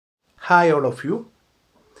Hi all of you.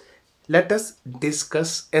 Let us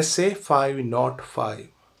discuss Essay 5 Not 5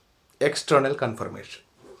 External Confirmation.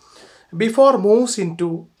 Before moves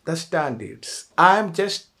into the standards, I am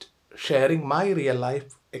just sharing my real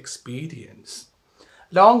life experience.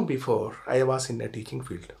 Long before I was in a teaching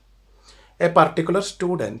field, a particular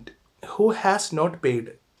student who has not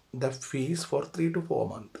paid the fees for 3 to 4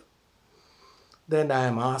 months. Then I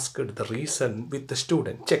am asked the reason with the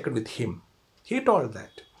student, checked with him. He told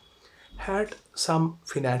that had some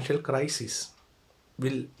financial crisis,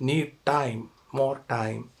 will need time, more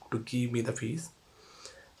time to give me the fees.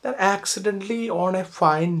 Then accidentally on a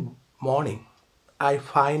fine morning, I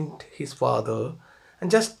find his father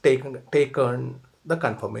and just taken the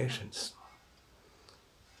confirmations.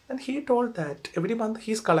 And he told that every month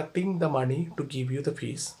he is collecting the money to give you the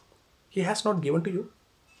fees. He has not given to you.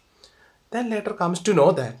 Then later comes to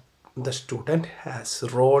know that the student has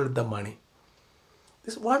rolled the money.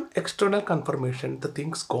 This one external confirmation, the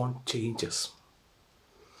things gone changes.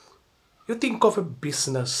 You think of a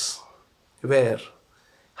business where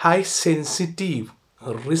high sensitive,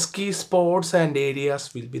 risky sports and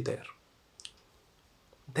areas will be there.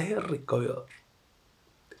 They require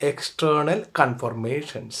external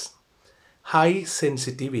confirmations, high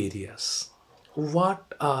sensitive areas.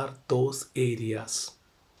 What are those areas?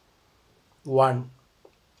 1.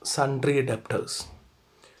 Sundry debtors.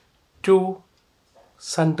 2.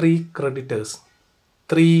 Sundry creditors.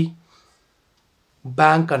 3.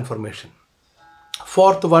 Bank confirmation.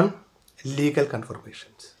 Fourth one, legal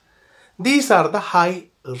confirmations. These are the high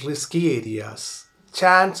risky areas.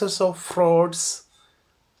 Chances of frauds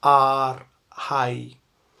are high.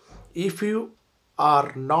 If you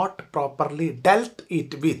are not properly dealt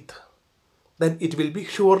it with, then it will be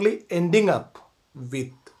surely ending up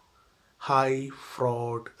with high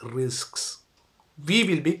fraud risks. We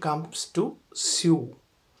will be comes to sue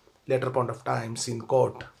later point of times in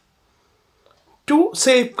court. To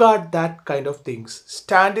safeguard that kind of things,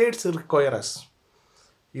 standards require us.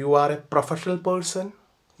 You are a professional person,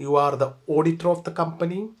 you are the auditor of the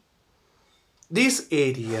company. This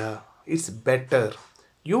area is better.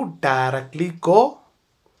 You directly go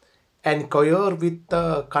and inquire with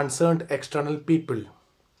the concerned external people,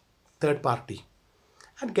 third party,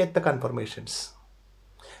 and get the confirmations.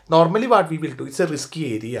 Normally, what we will do, it's a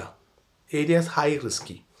risky area. Area is high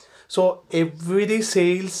risky. So every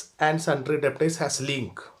sales and sundry debtors has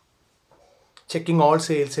link. Checking all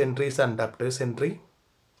sales entries and debtors entry.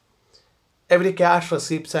 Every cash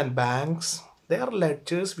receipts and banks, their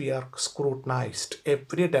ledgers we are scrutinized.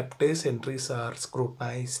 Every debtors entries are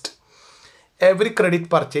scrutinized. Every credit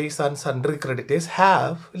purchase and sundry creditors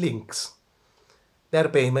have links. Their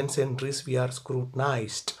payments entries we are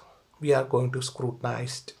scrutinized. We are going to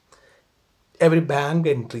scrutinize every bank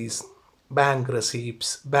entries, bank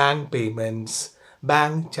receipts, bank payments,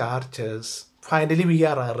 bank charges. Finally, we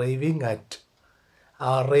are arriving at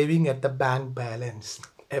the bank balance.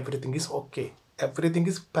 Everything is okay. Everything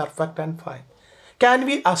is perfect and fine. Can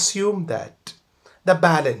we assume that the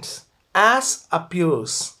balance as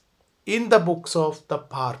appears in the books of the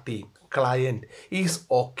party client is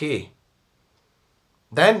okay?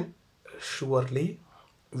 Then surely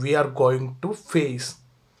we are going to face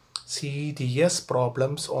serious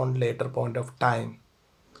problems on later point of time.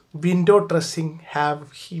 Window dressing, have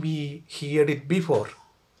we heard it before?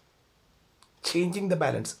 Changing the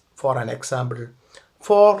balance. For an example,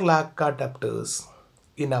 4 lakh debtors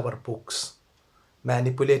in our books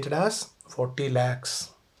manipulated as 40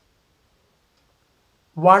 lakhs.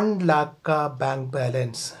 1 lakh bank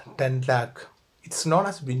balance 10 lakh. It's known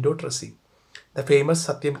as window dressing. The famous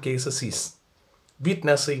Satyam cases is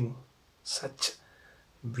witnessing such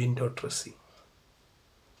window dressing.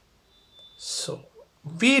 So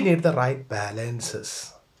we need the right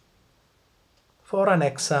balances. For an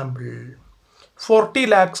example, 40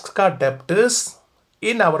 lakhs debtors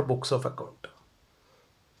in our books of account.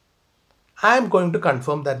 I am going to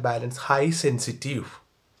confirm that balance high sensitive.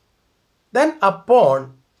 Then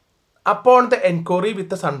upon the inquiry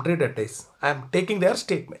with the sundry debtors, I am taking their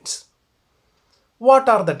statements. What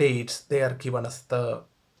are the dates they are given us the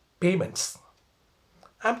payments?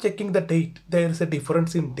 I am checking the date. There is a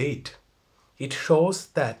difference in date. It shows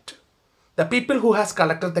that the people who has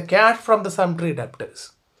collected the cash from the sundry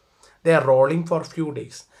debtors, they are rolling for few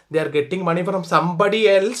days. They are getting money from somebody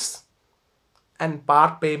else and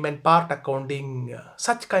part payment, part accounting.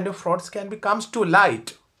 Such kind of frauds can be comes to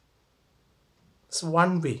light. It's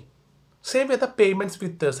one way. Same with the payments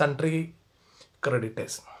with the sundry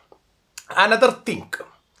creditors. Another thing,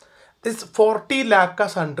 this 40 lakh का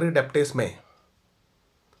sundry debtors में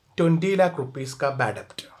 20 lakh rupees का bad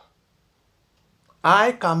debt.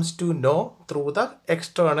 I comes to know through the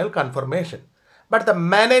external confirmation. But the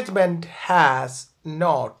management has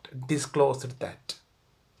not disclosed that.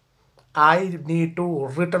 I need to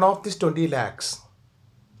return off this 20 lakhs.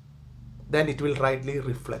 Then it will rightly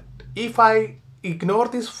reflect. If I ignore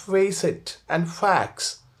this facet and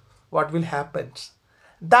facts, what will happen?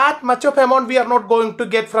 That much of amount we are not going to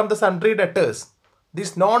get from the sundry debtors.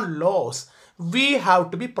 This non-loss we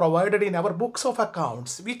have to be provided in our books of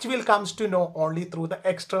accounts, which will comes to know only through the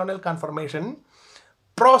external confirmation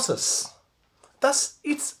process. Thus,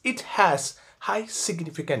 it has high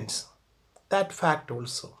significance. That fact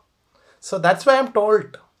also. So that's why I'm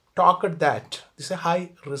talked that this is a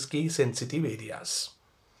high risky sensitive areas.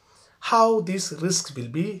 How these risks will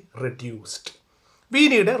be reduced? We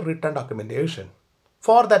need a written documentation.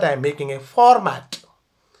 For that I am making a format.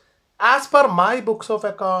 As per my books of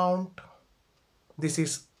account, this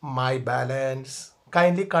is my balance.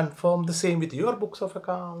 Kindly confirm the same with your books of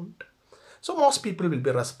account. So most people will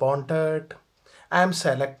be responded. I am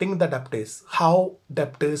selecting the debtors. How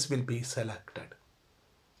debtors will be selected?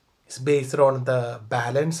 It's based on the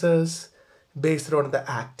balances, based on the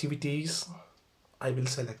activities. I will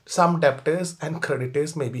select some debtors and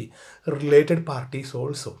creditors may be related parties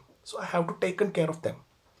also. So I have to take care of them.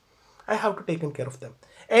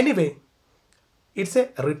 Anyway, it's a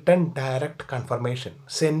written direct confirmation.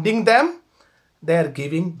 Sending them, they are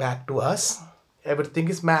giving back to us. Everything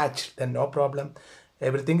is matched, then no problem.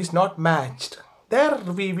 Everything is not matched. There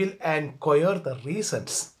we will inquire the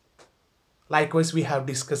reasons. Likewise, we have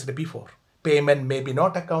discussed before. Payment may be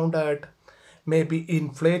not accounted, may be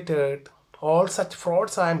inflated. All such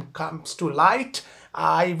frauds comes to light,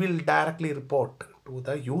 I will directly report to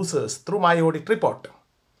the users through my audit report.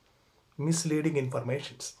 Misleading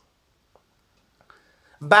informations.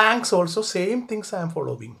 Banks also same things I am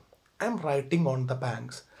following. I am writing on the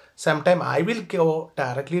banks. Sometime I will go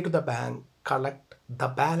directly to the bank, collect the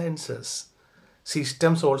balances.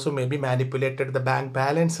 Systems also may be manipulated the bank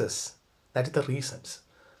balances. That is the reasons.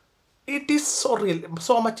 It is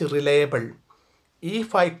so much reliable.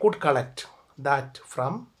 If I could collect that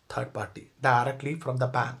from third party directly from the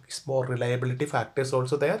bank, it's more reliability factors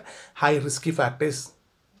also there, high risky factors.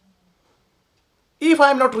 If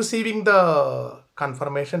I am not receiving the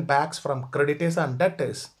confirmation backs from creditors and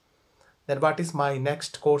debtors, then what is my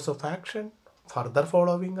next course of action? Further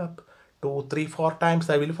following up. 2, 3, 4 times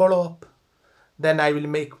I will follow up. Then I will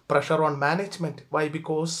make pressure on management. Why?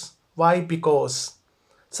 Because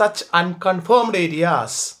such unconfirmed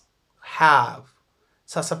areas have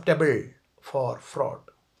susceptible for fraud.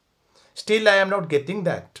 Still, I am not getting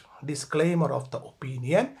that disclaimer of the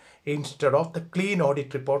opinion. Instead of the clean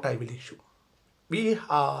audit report, I will issue. We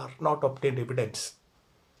are not obtained evidence.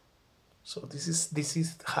 So this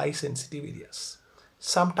is high sensitive areas.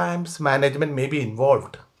 Sometimes management may be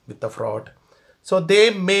involved with the fraud. So they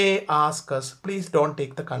may ask us, please don't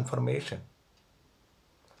take the confirmation.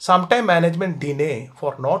 Sometimes management deny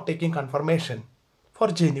for not taking confirmation for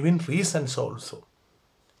genuine reasons also.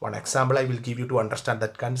 One example I will give you to understand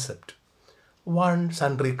that concept. One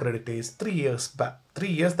sundry credit is 3 years back. 3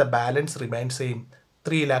 years the balance remains same.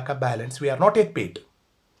 3 lakh balance we are not yet paid.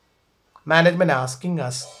 Management asking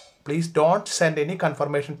us, please don't send any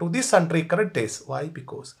confirmation to this sundry creditors. Why?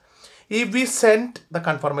 Because if we send the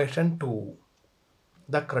confirmation to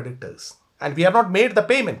the creditors and we are not made the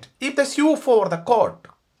payment, if they sue for the court,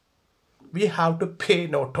 we have to pay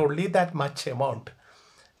not only that much amount,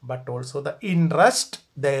 but also the interest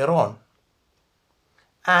thereon.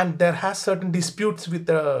 And there has certain disputes with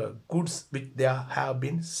the goods which they have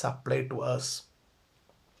been supplied to us.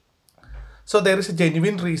 So there is a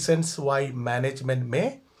genuine reasons why management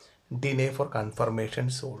may deny for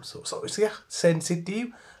confirmations also. So it's a sensitive,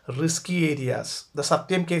 risky areas. The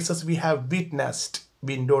Satyam cases we have witnessed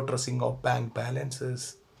window dressing of bank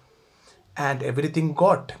balances and everything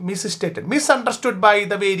got misstated, misunderstood by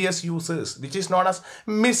the various users, which is known as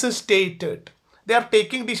misstated. They are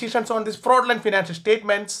taking decisions on these fraudulent financial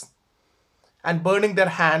statements and burning their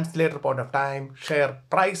hands later point of time. Share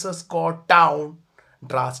prices got down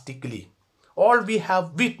drastically. All we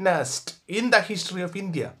have witnessed in the history of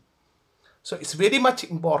India. So it's very much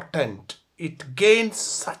important. It gains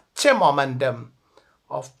such a momentum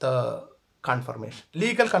of the confirmation.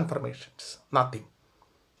 Legal confirmations, nothing.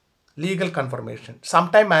 Legal confirmation.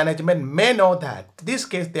 Sometime management may know that this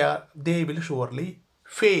case they will surely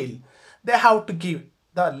fail. They have to give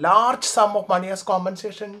the large sum of money as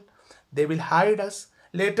compensation. They will hide us.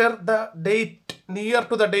 Later the date, near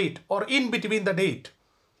to the date or in between the date,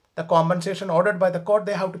 the compensation ordered by the court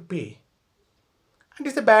they have to pay. And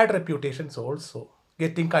it's a bad reputation also.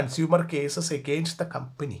 Getting consumer cases against the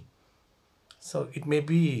company. So it may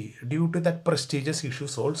be due to that prestigious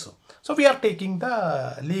issues also. So we are taking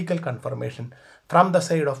the legal confirmation from the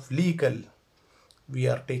side of legal. We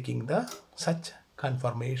are taking the such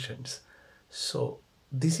confirmations. So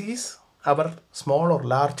this is our small or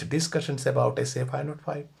large discussions about SA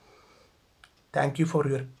 505. Thank you for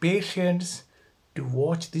your patience to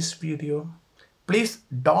watch this video. Please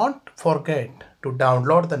don't forget to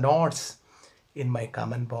download the notes in my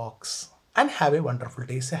comment box and have a wonderful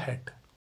days ahead.